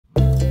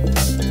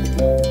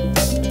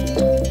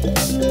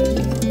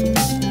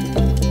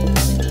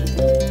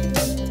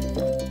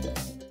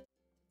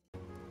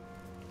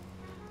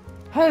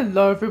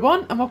Hello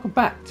everyone and welcome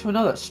back to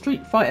another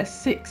Street Fighter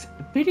 6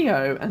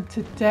 video, and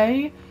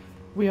today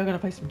we are going to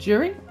play some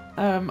Juri.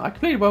 I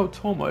completed World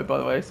Tour mode, by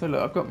the way, so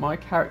look, I've got my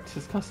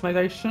character's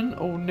customization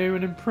all new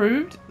and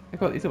improved. I've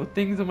got these little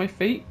things on my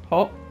feet,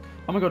 pop.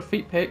 Oh my god,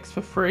 feet pics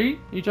for free?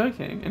 Are you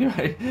joking?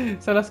 Anyway,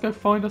 so let's go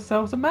find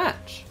ourselves a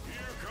match. Here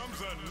comes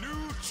a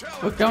new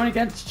challenge. We're going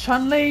against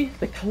Chun-Li,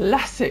 the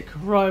classic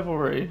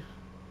rivalry.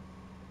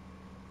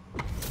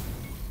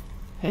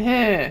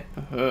 Hehe.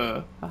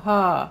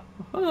 Aha.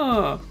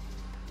 Aha.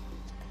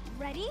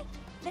 Ready?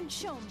 Then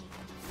show me.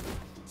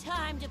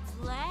 Time to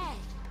play.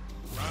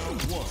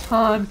 Round one.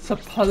 Time to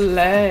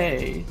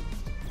play.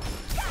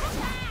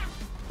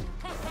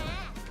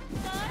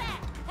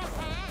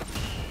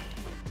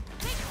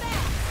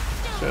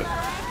 Shit.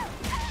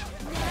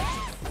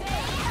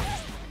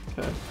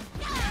 Okay.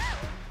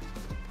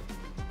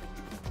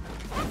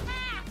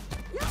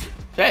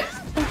 Shit.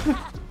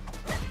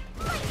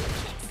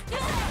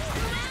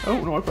 Oh,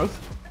 no, I pressed.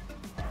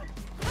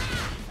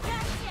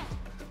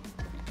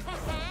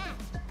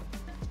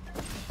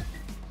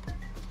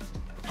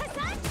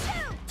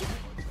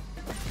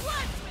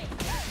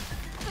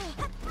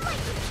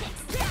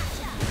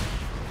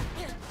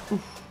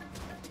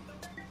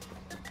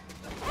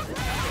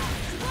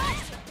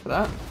 For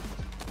that.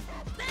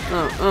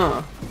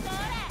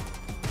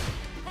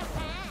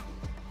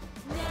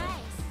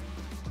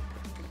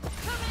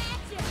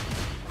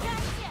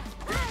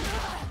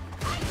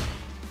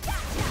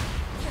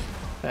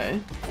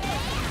 Okay.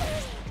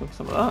 Took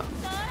some of that.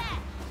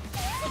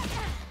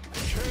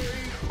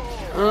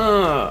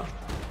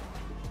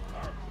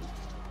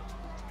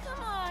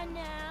 Come on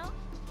now.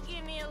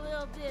 Give me a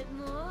little bit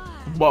more.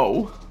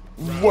 Whoa.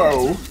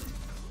 Whoa.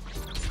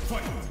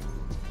 Fight.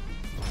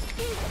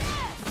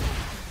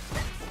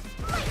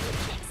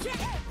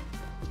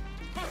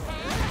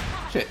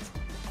 Shit.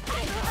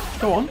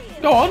 Go on.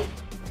 Go on.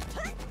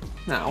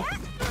 Now.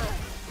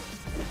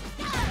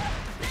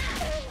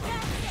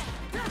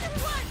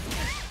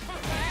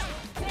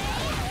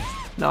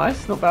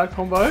 Nice. Not bad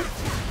combo.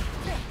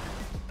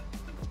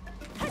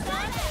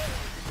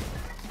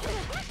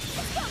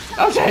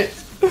 Oh shit.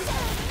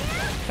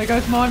 There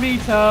goes my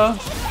meter.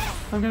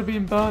 I'm going to be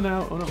in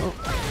burnout. Oh, no.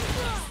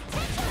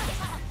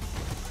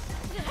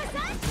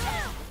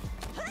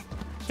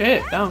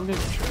 Shit. Damn, I'm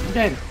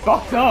getting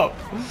fucked up.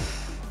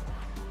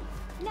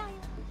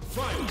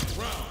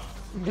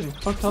 I'm getting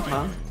fucked up,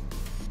 man.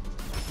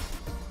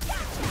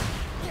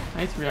 I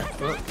need to react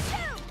to it.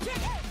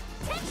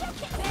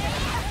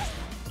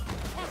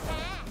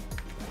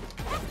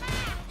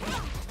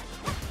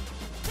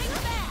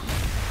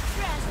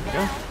 There we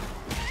go.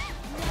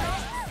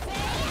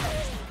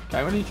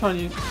 Okay, what are you trying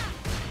to use?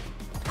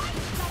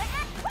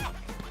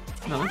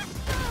 Nice.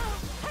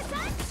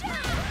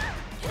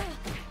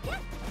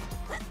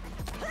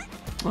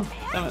 Oh,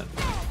 damn it.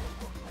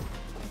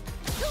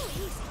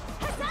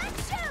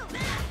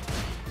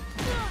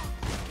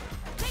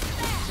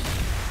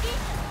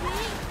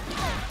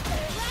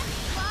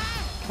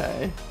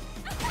 Okay.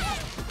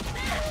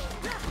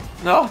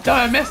 No,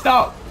 damn, I messed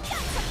up.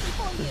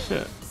 Oh,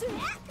 shit.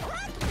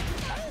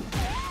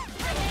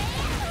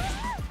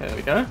 Okay, there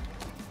we go.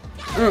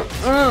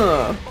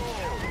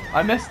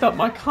 I messed up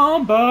my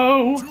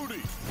combo.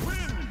 Juri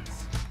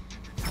wins.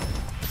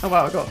 Oh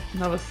wow, I got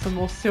some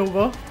more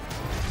silver.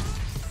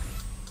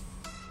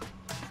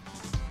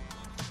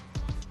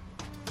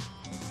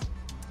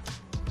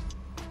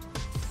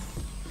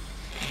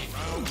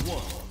 Round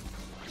one.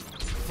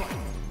 Fight.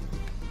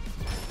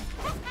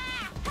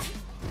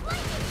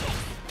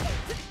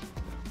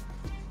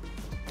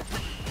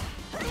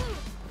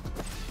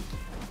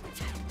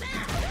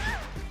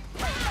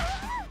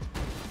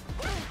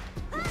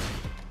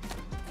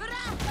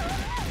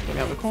 Get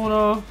me out the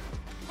corner.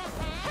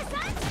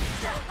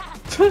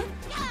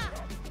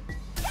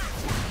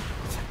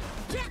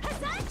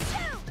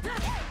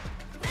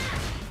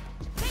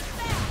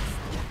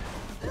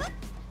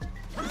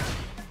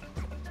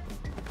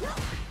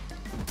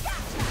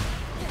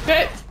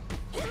 Shit!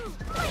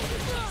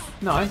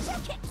 Nice.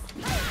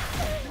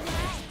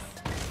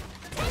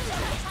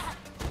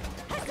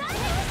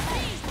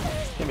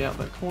 Get me out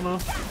that corner.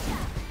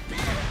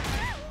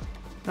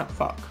 Oh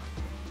fuck.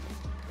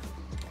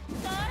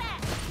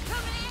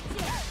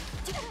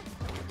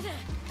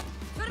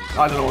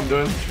 I don't know what I'm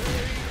doing.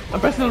 I'm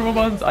pressing the wrong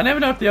ones. I never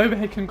know if the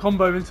overhead can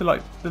combo into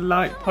like the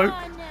light poke.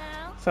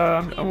 So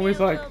I'm always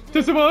like,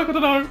 does it work? I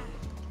don't know.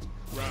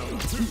 Round I'm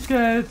two.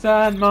 scared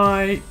and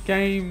my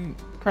game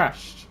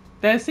crashed.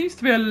 There seems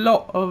to be a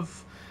lot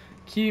of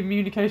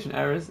communication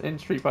errors in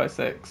Street Fighter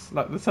 6.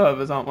 Like the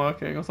servers aren't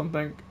working or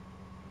something.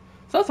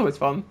 So that's always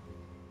fun.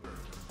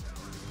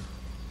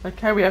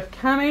 Okay, we have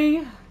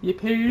Cammy,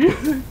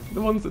 Yippee,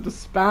 the ones that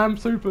just spam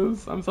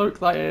supers. I'm so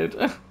excited.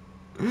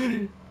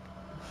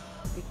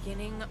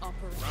 Beginning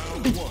operation.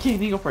 Round one.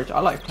 Beginning operation. I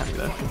like Cammy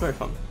though, it's very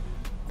fun.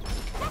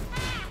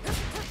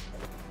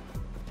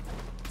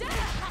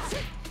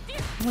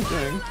 What am I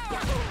doing?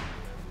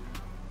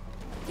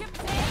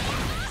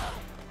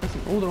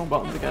 Pressing all the wrong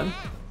buttons again.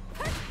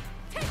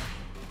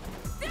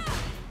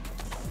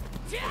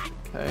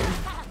 Okay.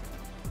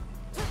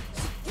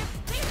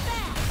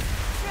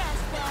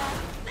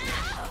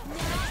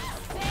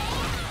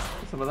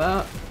 Some of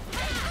that.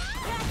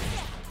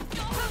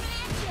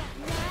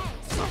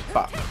 Oh,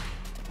 fuck.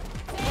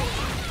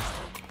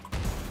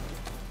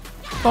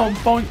 Bomb,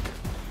 boink.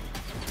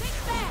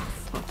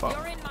 Oh, fuck.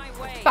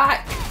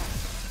 Back!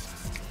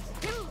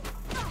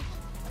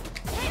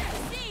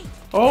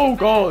 Oh,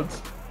 God.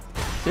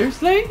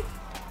 Seriously?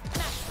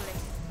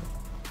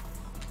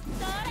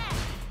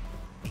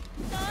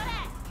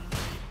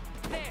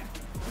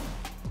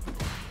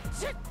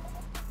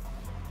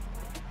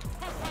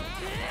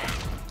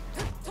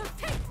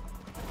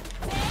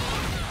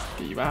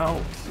 Get you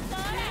out.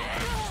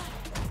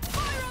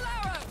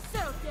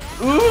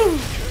 Ooh!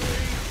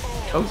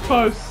 That was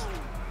close.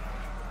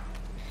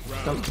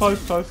 That was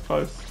close, close,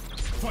 close.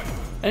 I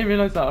didn't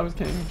realise that I was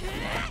getting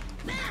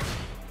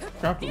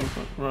grappled.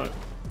 Right.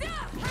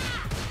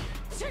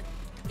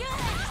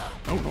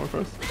 Oh, no,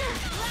 first.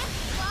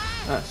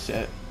 Ah,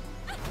 shit.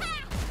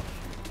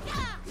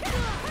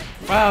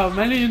 Wow,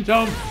 million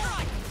jumps.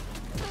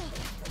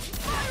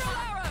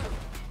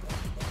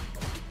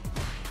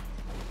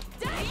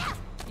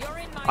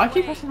 I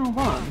keep pressing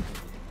R1.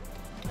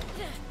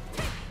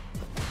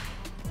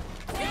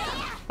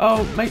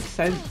 Oh, makes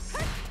sense.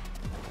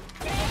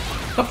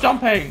 Stop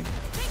jumping! Of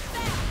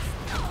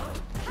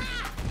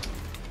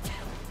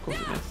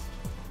course it missed.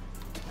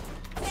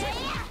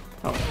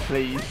 Oh,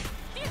 please.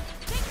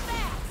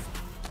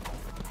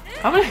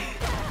 How many?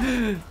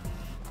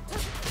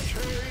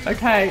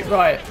 Okay,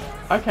 right.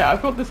 Okay,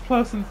 I've got this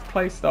person's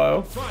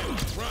playstyle.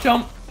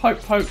 Jump,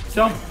 poke, poke,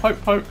 jump,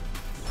 poke, poke.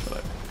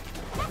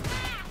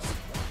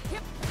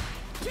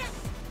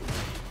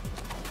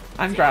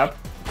 And grab.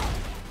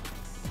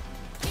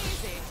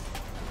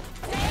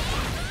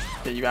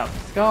 Get you out of the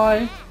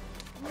sky.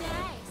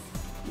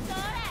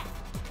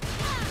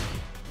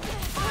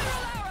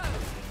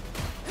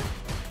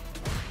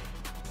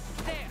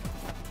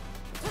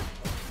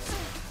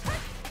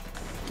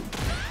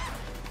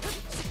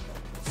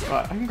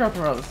 Right, I can grab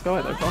her out of the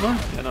sky though, can't I?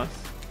 Yeah, nice.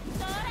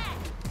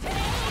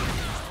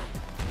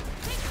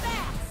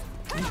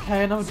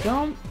 Okay, another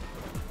jump.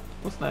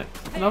 What's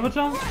next? Another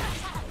jump?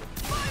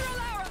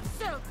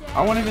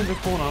 I want him in the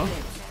corner.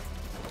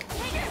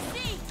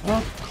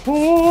 Of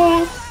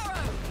course!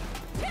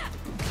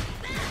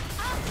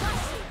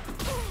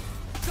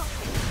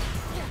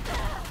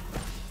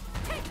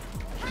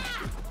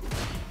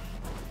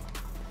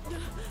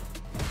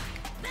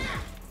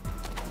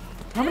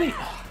 How many?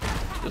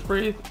 Just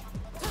breathe.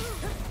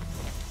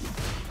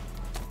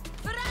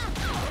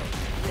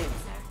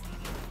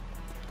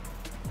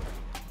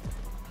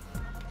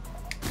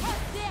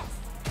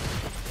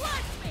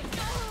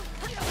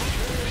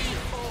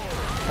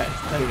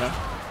 There we go.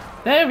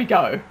 There we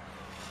go.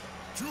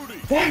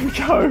 There we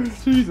go.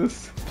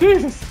 Jesus.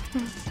 Jesus.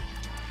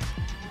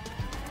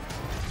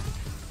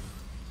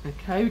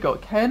 Okay, we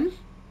got Ken.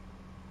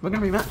 We're going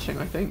to be matching,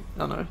 I think.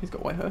 Oh no, he's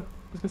got white hair. I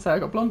was going to say I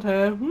got blonde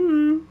hair.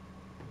 Woo.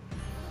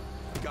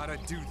 Gotta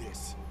do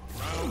this.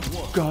 Round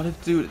one. Gotta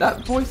do it.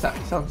 That voice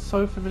actor sounds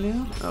so familiar.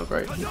 Oh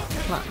great. He's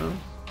platinum.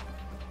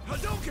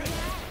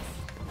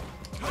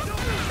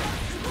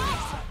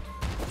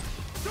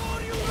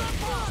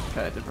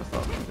 Okay, I did press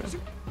that. Okay.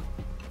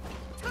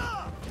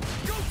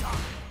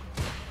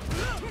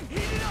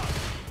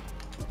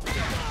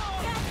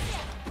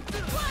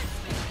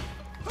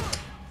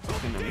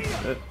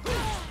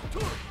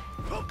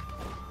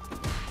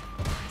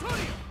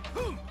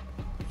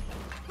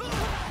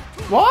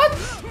 What?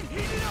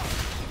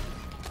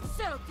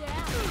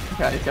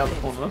 Okay, I need to get out the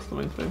corner, that's the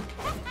main thing.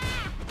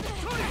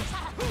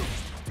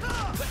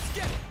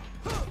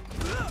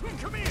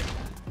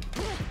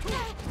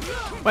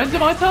 When's it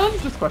my turn?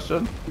 Just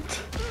question.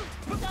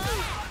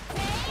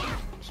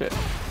 Shit.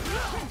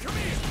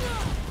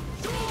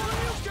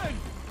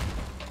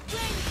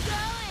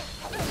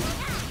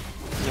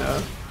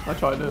 Yeah, I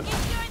tried it.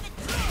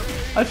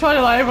 I tried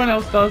it like everyone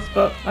else does,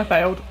 but I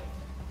failed.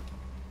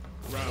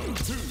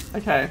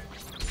 Okay.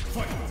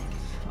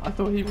 I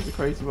thought he was the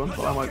crazy one,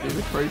 but I might be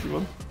the crazy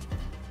one.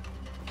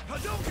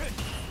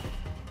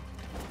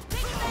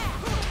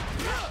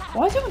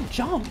 Why is it on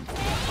jump?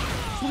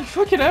 Like,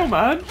 fucking hell,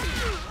 man.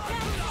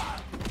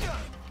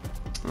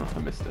 Oh, I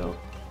missed it out.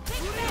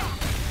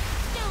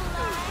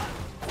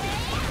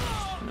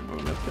 And then we're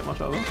gonna have to get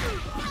much out of that.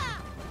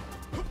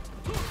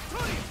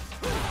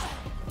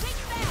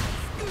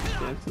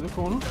 Get into the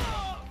corner.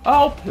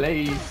 Oh,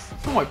 please.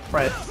 It's not my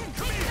press.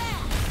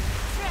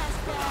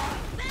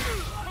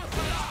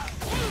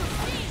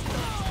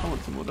 I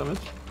want some more damage.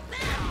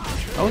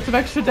 I want some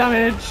extra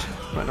damage.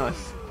 Right,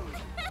 nice.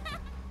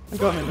 I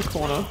got him in the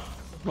corner.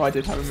 Well, I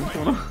did have him in the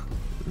corner.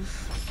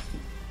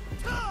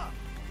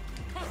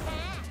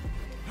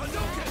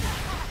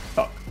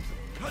 Fuck.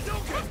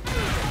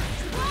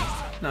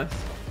 Nice.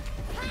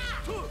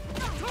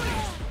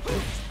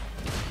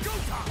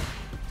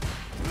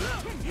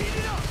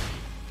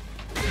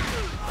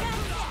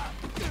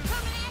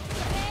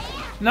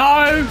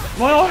 No!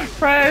 Why not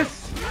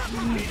press?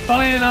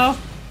 Funny enough.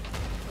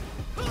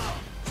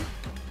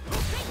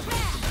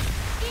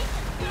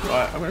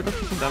 Right, I'm gonna go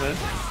for some damage.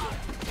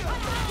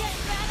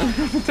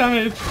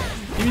 Damage!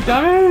 Give me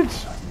damage!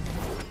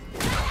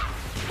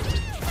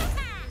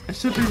 I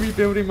should be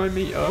rebuilding my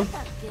meter.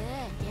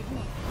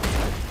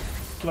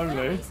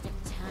 Slowly.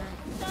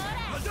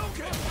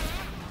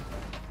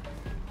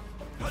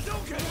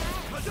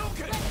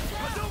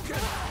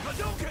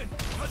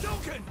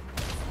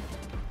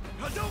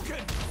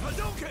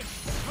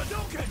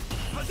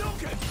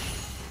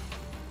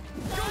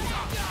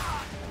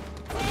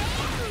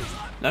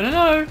 No, no,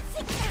 no!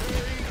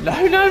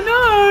 No, no,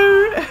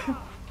 no!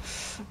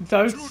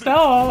 Don't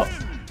start!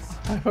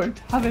 I won't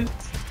have it.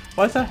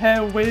 Why is her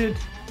hair weird?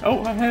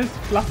 Oh, her hair's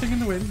flapping in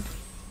the wind.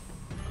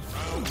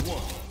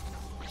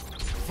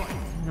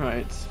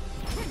 Right.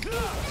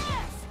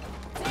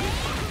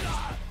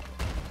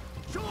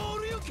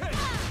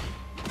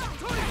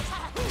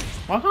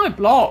 Why can't I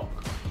block?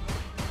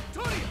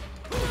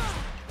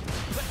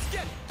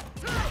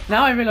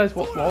 Now I realise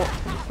what's what,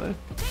 honestly.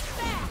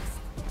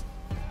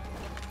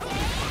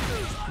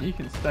 You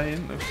can stay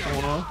in the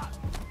corner.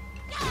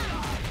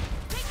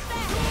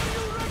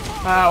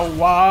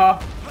 Ow!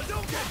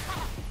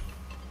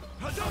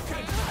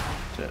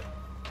 Shit.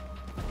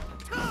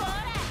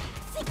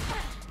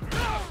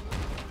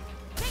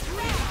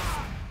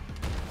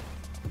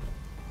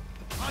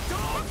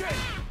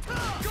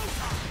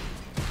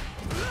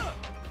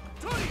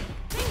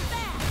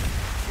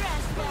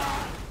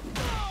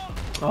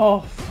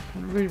 Oh,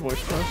 fucking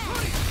revoice, bro.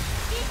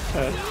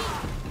 Okay.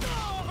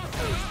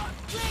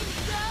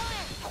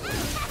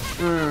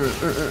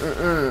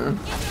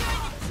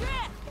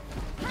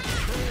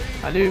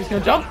 I knew he was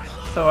gonna jump,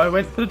 so I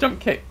went for the jump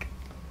kick.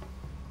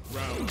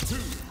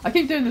 I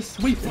keep doing the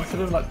sweep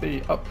instead of like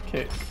the up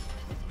kick.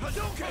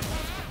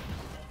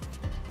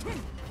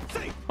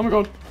 Oh my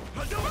god.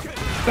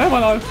 Stay my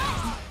life.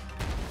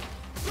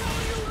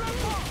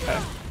 Okay.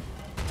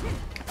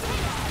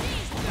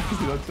 I can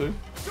do that too.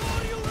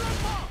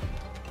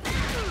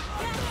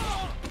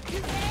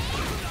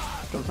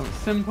 Got something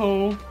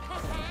simple.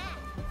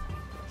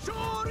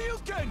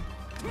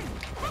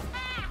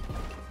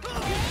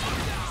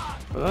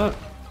 For that.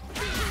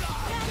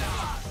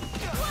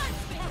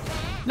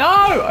 No!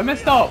 I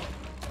messed up!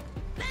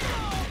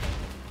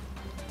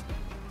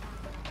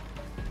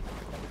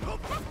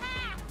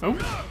 Oh.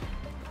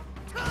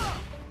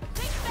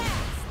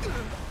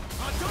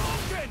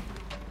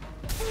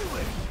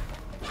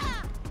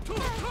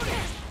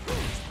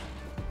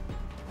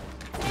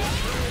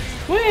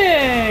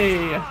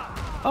 Whee!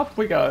 Up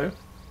we go.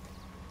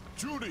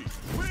 Juri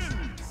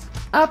wins.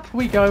 Up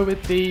we go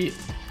with the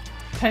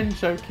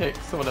Tenjo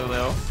kicks or whatever they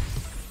are.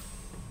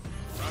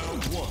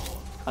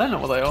 I don't know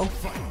what they are.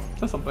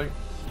 There's something.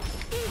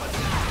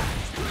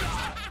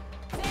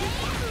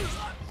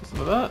 Just some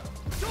of that.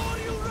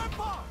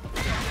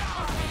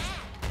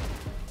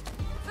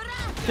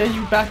 Get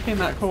you back in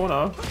that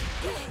corner.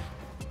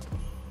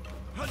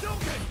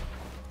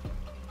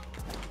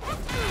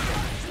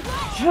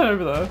 Get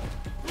over there.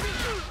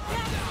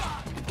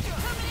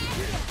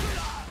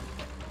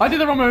 I did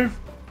the wrong move.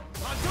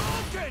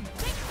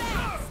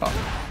 Oh.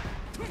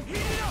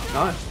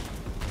 Nice.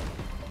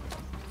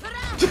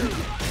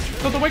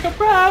 Got the wake up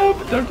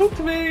grab! Don't talk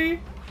to me!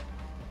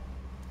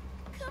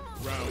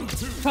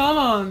 Come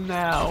on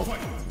now!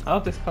 I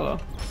love this colour.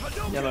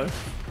 Yellow.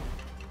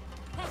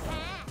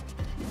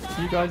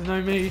 You guys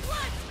know me.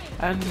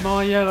 And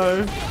my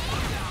yellow.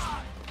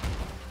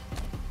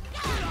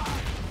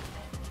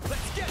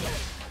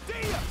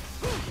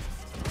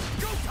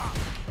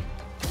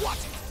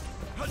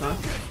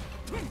 Nice.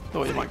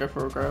 Thought you might go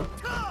for a grab.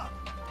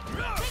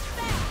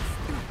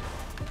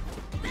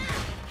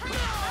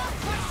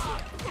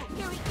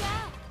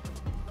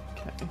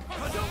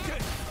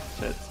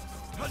 Shit.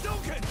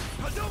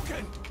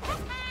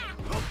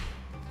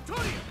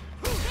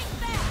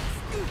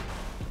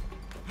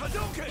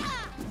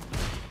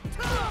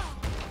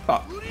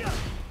 Fuck.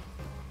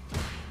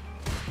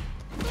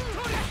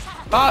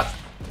 Fuck!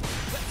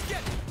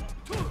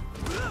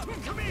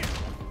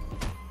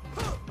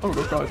 Oh my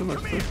god, guys, I'm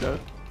actually so scared.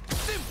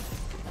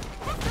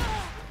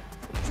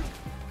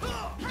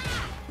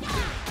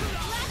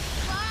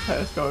 Okay,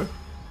 let's go.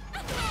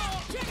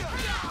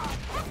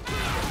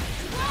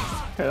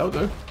 Okay, that'll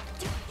do.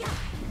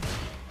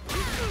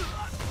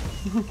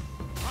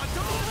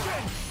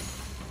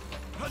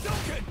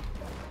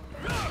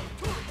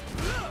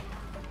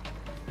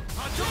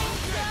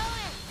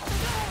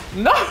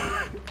 No!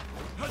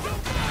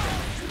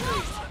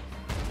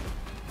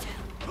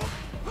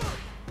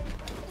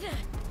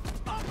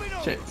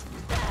 Shit.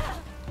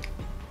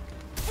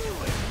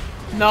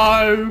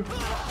 No!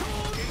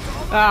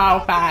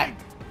 Oh, fuck.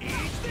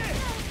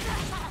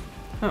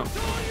 Oh.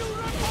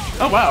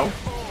 Oh, wow.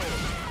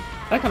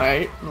 That kind of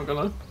ate, I'm not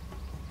gonna lie.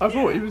 I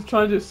thought he was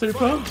trying to do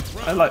super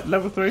at like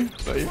level 3,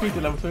 but he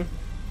did level 2.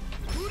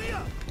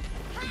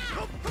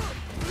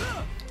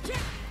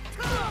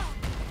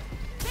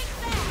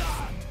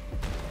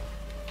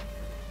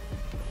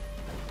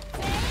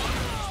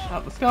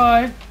 Out the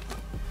sky.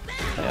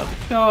 Stay out the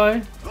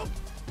sky.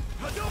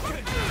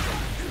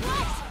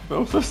 But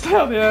also stay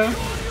out the air.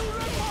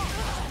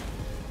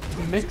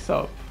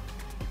 mix-up.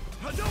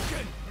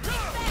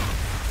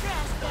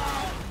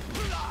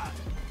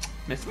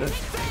 Missed it.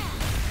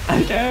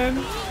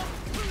 Again.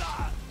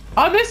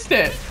 I missed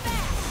it!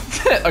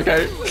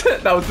 Okay,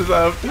 that was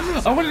deserved.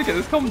 I wanted to get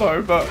this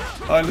combo, but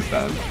I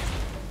understand.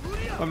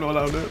 I'm not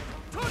allowed it.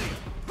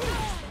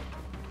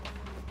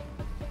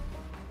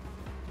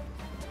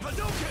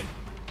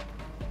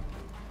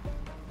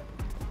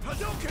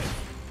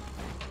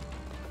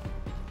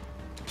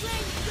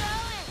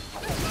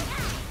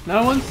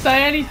 No one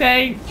say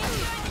anything!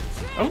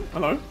 Oh,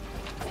 hello.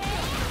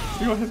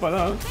 You got hit by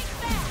that.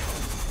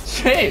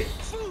 Shit!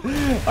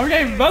 I'm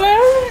getting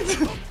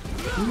bullied!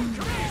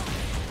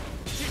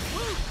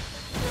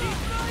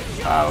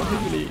 Ow, he's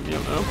gonna eat me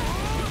up now.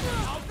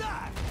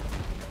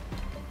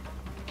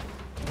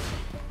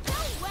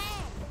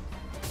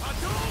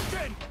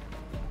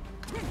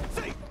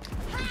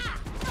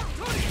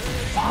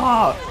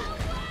 Fuck!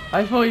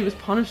 I thought he was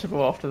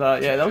punishable after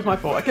that. Yeah, that was my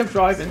fault. I kept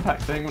drive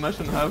impacting when I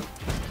shouldn't have.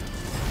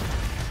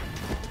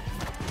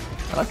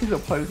 I like his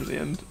little pose at the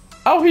end.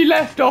 Oh, he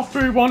left off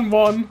through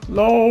 1-1.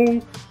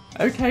 Lol.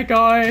 Okay,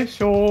 guys,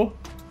 sure.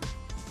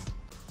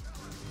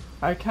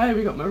 Okay,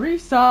 we got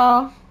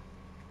Marisa.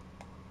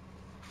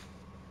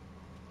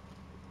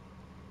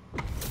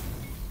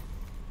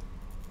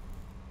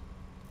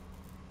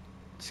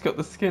 She's got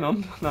the skin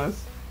on.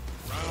 Nice.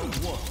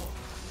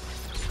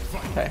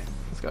 Okay,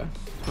 let's go.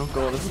 Oh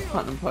god, this is a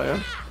platinum player.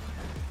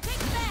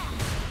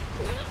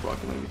 Right,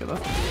 can we get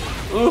that?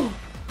 Oh!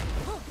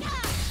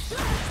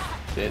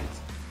 Shit.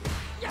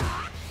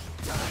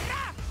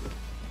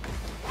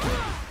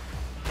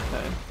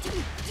 Okay.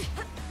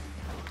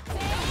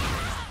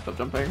 Stop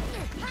jumping.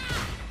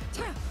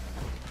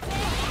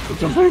 Stop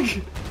jumping!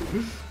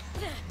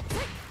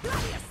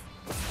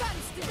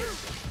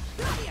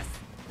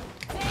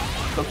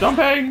 Stop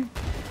jumping!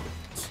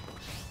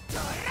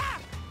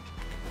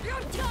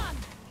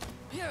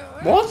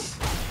 What?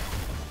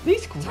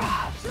 These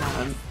grabs,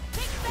 man.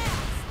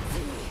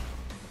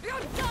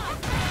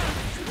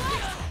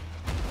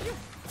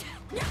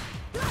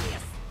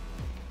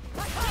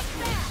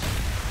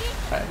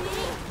 Okay.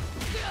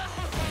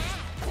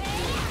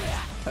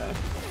 Okay.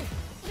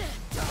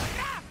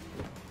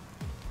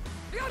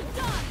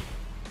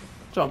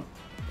 Jump.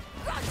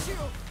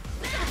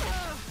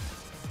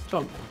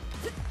 Jump.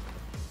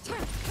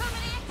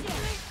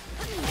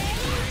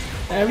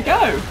 There we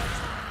go.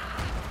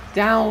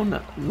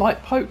 Down,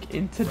 light poke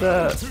into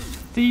the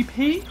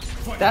DP.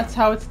 That's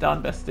how it's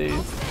done,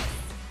 besties.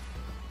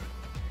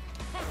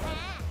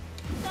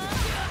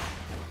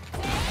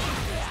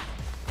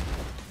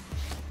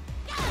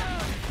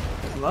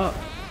 Look.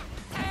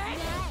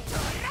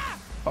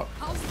 Fuck.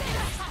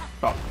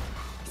 Fuck.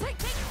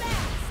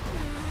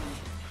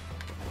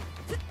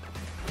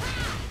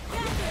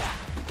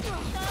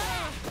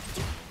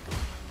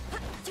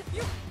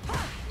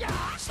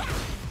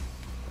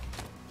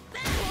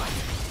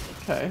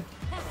 Okay.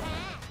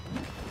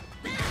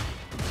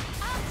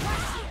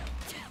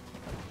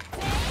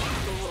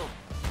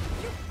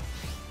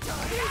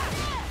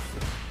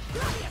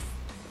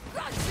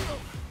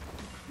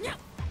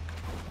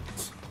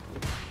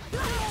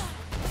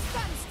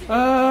 I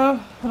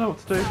don't know what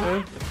to do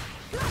here.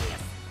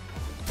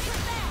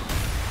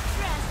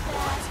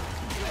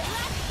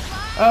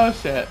 Oh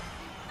shit.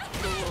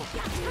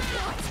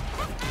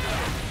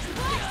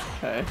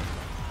 Okay.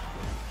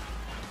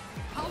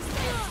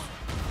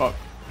 Fuck.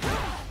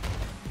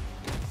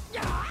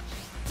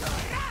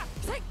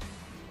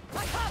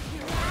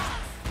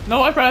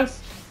 No, I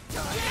pressed.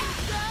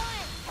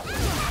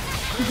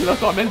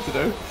 That's what I meant to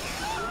do.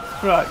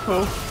 Right,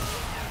 cool.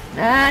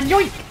 And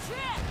yoink!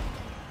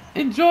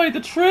 Enjoy the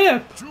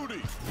trip!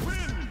 Juri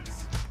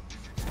wins.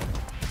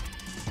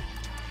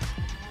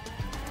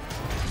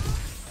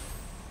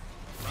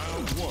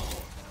 Round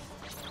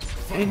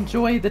 1.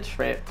 Enjoy the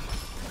trip.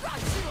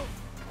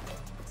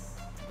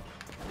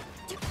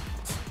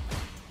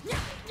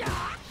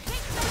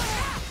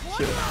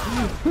 Shit.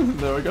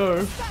 There we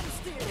go.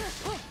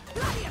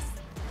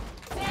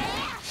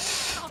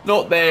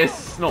 Not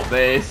this, not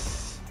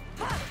this.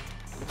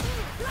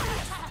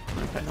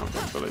 Okay, now I'm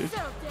getting bullied.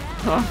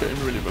 I'm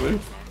getting really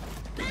bullied.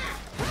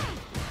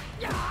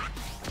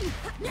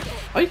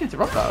 Oh, you can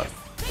interrupt that.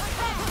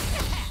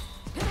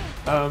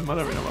 I don't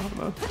really know what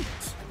happened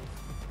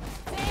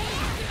there.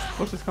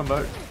 Watch this come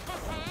back.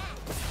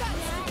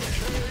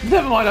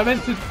 Never mind, I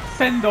meant to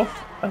send off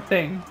a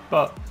thing,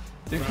 but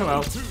it didn't come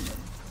out.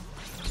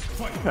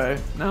 Okay,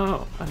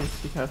 now I need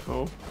to be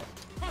careful.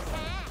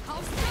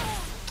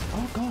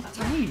 Oh god, that's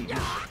rage.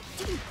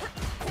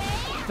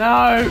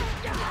 No!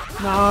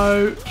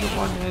 No! Not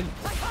one in.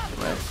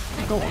 Wait,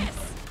 go on.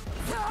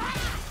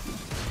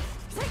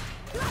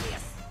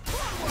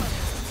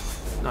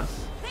 Nice.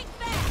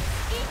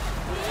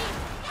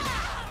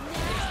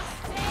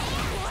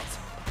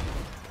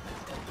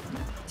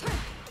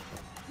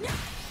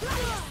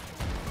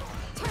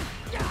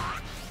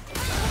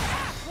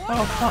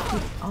 Oh fuck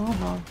this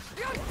armor.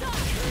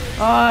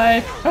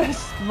 I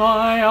pressed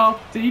my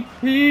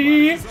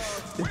RDP.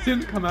 It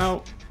didn't come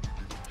out.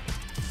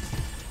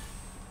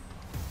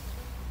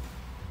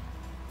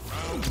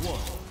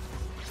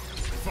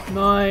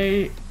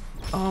 My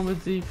armor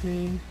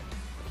DP.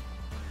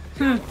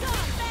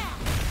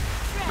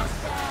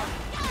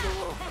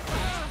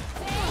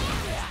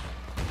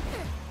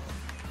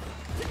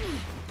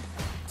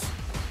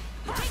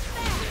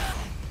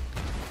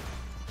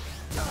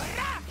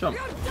 Jump.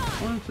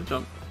 I wanted to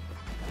jump.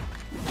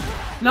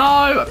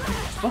 No!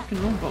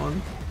 Fucking wrong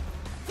button.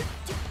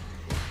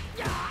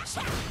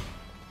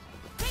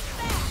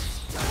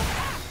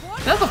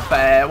 That's not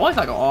fair. Why has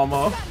that got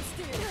armor?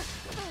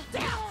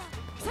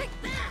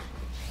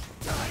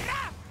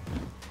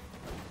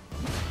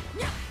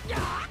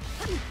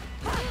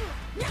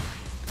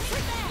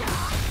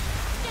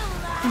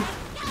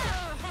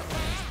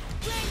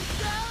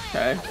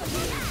 Okay.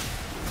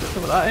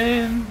 Put that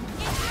in.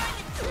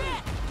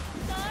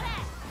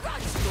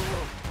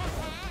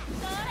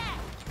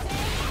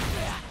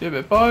 Do a bit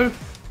of both.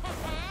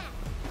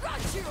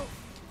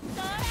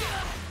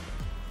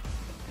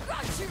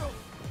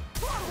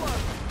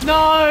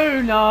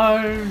 No,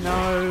 no,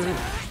 no.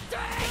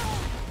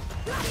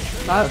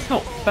 That's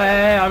not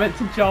fair. I meant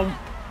to jump.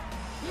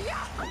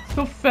 It's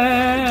not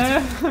fair.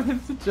 I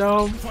meant to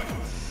jump.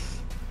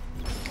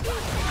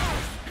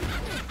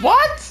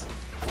 What?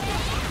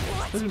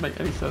 Doesn't make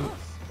any sense.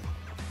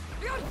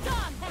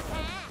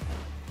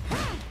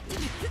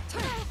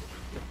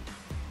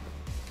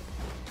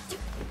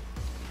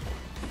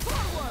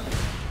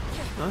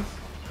 Nice.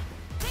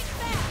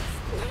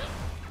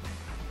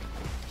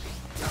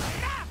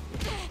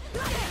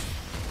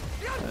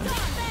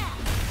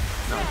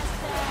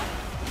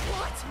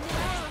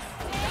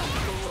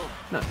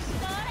 Nice.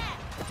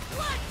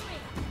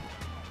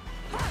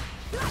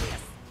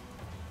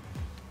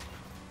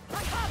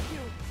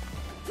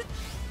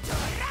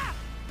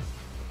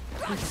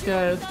 I'm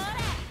scared.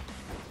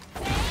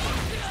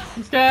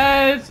 I'm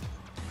scared.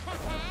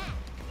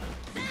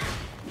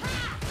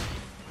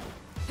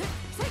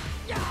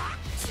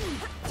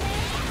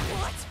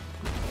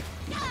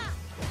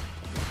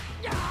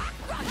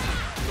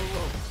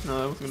 No,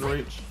 that wasn't gonna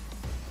reach.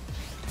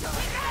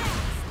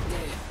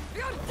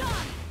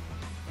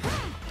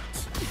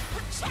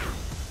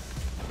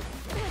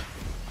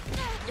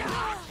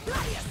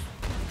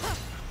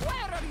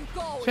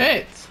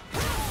 Shit!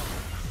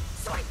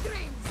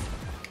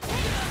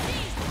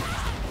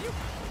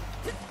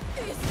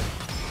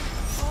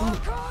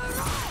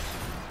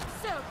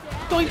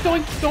 Doink,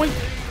 doink, doink!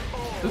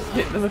 Just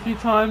hit them a few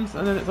times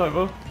and then it's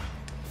over.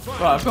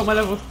 Right, I've got my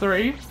level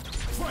 3.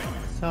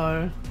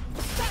 So...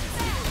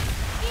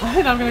 I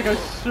think I'm gonna go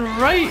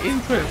straight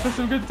into it for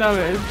some good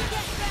damage.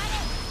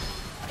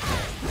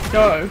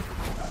 Go.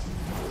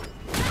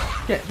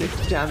 Get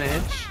this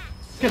damage.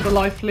 Get the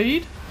life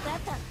lead. That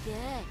felt good,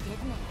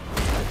 didn't it?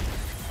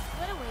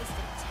 What a waste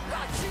of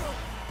time.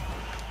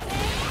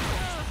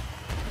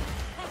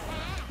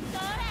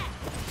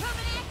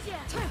 Coming at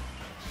you.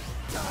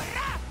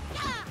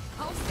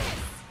 How's this?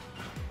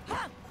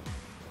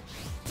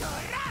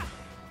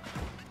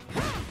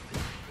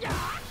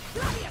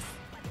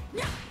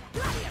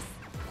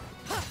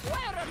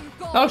 Where are you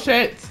going? Oh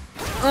shit!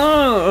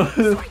 Oh.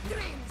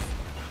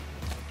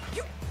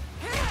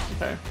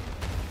 Okay.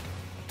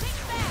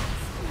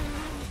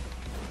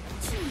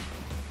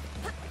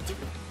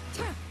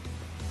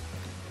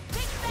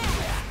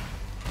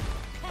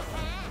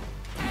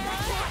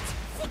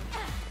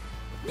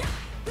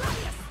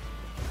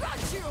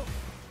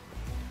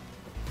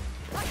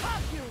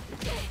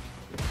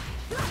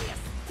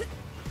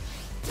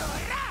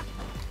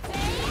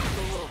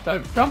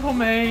 Don't jump on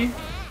me!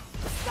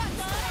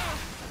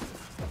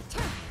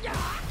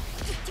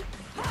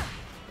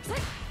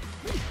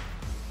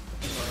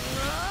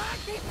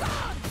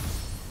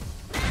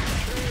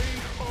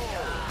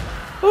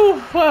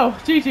 Oh, well,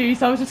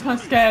 GG's. I was just kind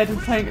of scared and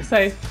playing it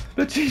safe.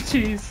 But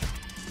GG's.